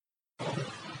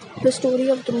The story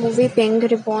of the movie Pink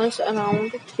revolves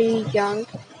around three young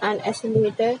and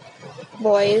isolated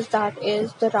boys, that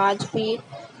is, the Rajbir,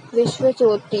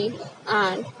 Vishwajyoti,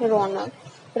 and Ronak,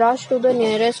 rush to the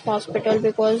nearest hospital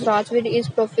because Rajbir is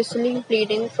profusely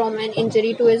bleeding from an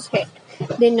injury to his head.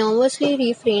 They nervously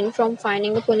refrain from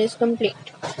filing a police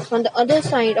complaint. On the other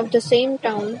side of the same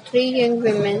town, three young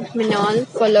women, Minal,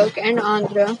 Falak, and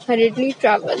Andra, hurriedly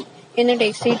travel in a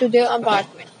taxi to their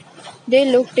apartment. They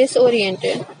look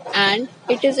disoriented, and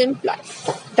it is implied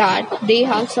that they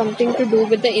have something to do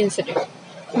with the incident.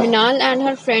 Minal and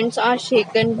her friends are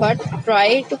shaken but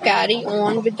try to carry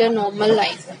on with their normal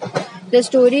life. The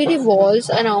story revolves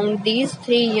around these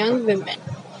three young women.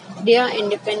 They are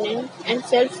independent and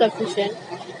self sufficient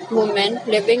women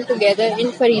living together in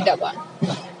Faridabad.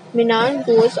 Minan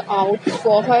goes out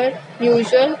for her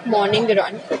usual morning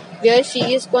run, where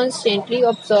she is constantly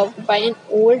observed by an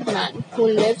old man who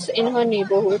lives in her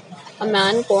neighborhood, a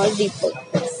man called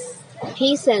Deepak.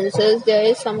 He senses there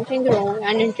is something wrong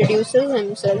and introduces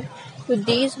himself to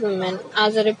these women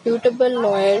as a reputable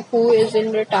lawyer who is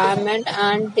in retirement,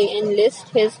 and they enlist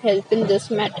his help in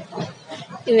this matter.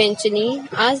 Eventually,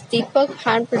 as Deepak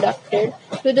had predicted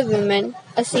to the women,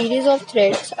 a series of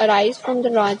threats arise from the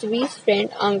Rajvi's friend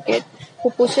Ankit,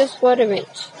 who pushes for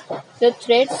revenge. The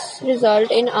threats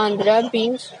result in Andhra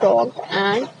being stalked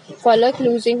and Falak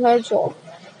losing her job.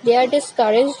 They are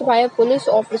discouraged by a police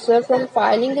officer from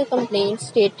filing a complaint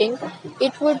stating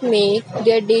it would make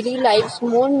their daily lives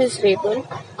more miserable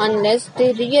unless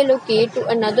they reallocate to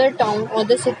another town or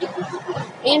the city.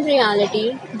 In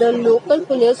reality, the local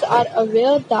police are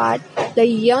aware that the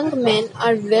young men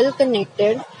are well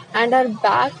connected and are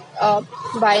backed up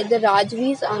by the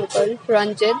Rajvi's uncle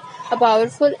Ranjit, a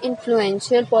powerful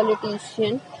influential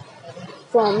politician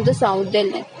from the South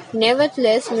Delhi.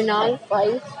 Nevertheless, Minal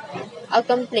files a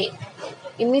complaint.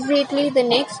 Immediately the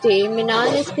next day,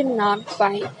 Minal is kidnapped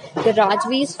by the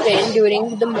Rajvi's friend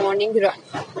during the morning run.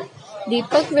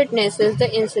 Deepak witnesses the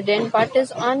incident but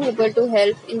is unable to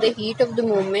help in the heat of the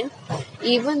moment,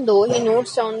 even though he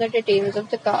notes down the details of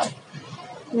the car.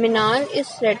 Minal is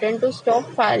threatened to stop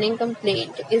filing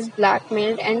complaint, is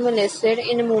blackmailed and molested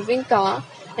in a moving car,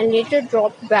 and later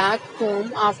dropped back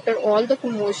home after all the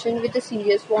commotion with a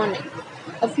serious warning.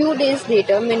 A few days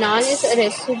later, Minal is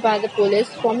arrested by the police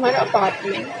from her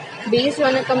apartment based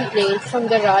on a complaint from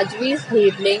the Rajvis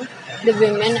labeling the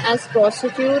women as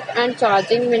prostitutes and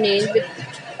charging Minal with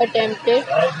attempted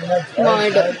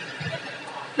murder.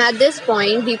 At this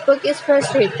point, Deepak is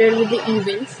frustrated with the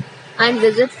events and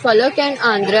visits Falak and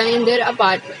Andhra in their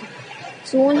apartment.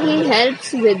 Soon he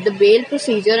helps with the bail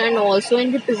procedure and also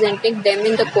in representing them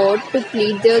in the court to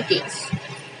plead their case.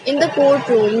 In the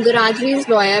courtroom, the Rajvi's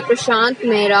lawyer Prashant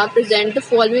Mehra presents the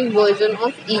following version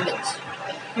of events.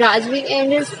 Rajvi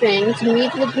and his friends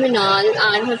meet with Minal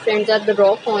and her friends at the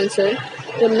rock concert.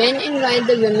 The men invite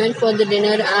the women for the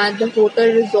dinner at the hotel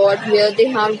resort where they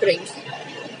have drinks.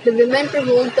 The women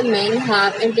provoke the men,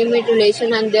 have intimate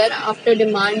relation and thereafter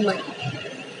demand money.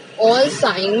 All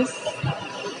signs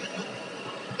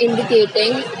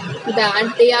indicating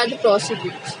that they are the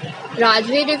prostitutes.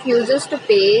 Rajvi refuses to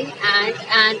pay and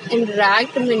an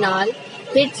enraged Minal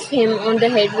hits him on the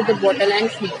head with a bottle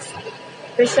and flees.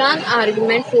 Prashant's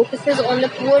argument focuses on the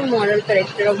poor moral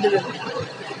character of the women.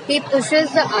 He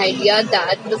pushes the idea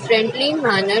that the friendly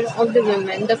manner of the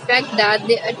women, the fact that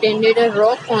they attended a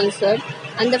rock concert,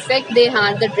 and the fact they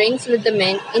had the drinks with the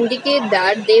men indicate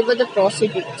that they were the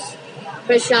prostitutes.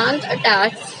 Prashant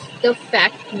attacks the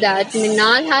fact that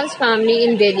Minal has family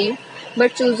in Delhi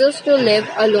but chooses to live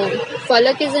alone.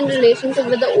 Falak is in relationship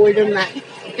with the older man,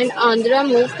 and Andhra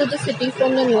moved to the city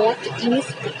from the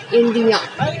northeast India.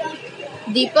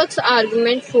 Deepak's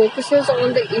argument focuses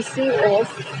on the issue of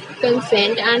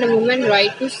consent and a woman's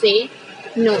right to say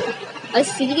no. A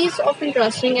series of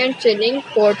interesting and chilling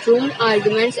courtroom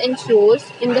arguments ensues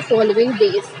in the following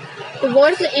days.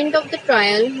 Towards the end of the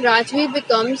trial, Rajvi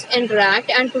becomes enraged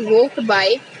and provoked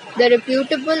by the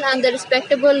reputable and the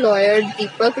respectable lawyer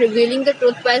Deepak, revealing the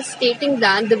truth by stating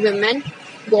that the women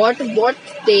got what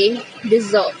they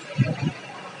deserve.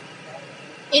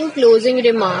 In closing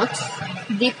remarks,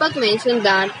 Deepak mentioned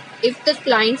that if the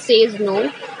client says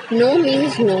no, no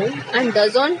means no and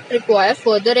does not require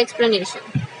further explanation.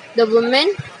 The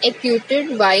women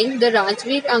acquitted while the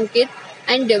Rajveer, Ankit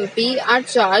and Dimpy are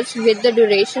charged with the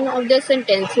duration of their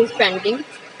sentences pending.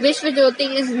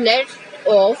 Vishwajyoti is let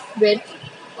off with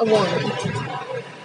a warning.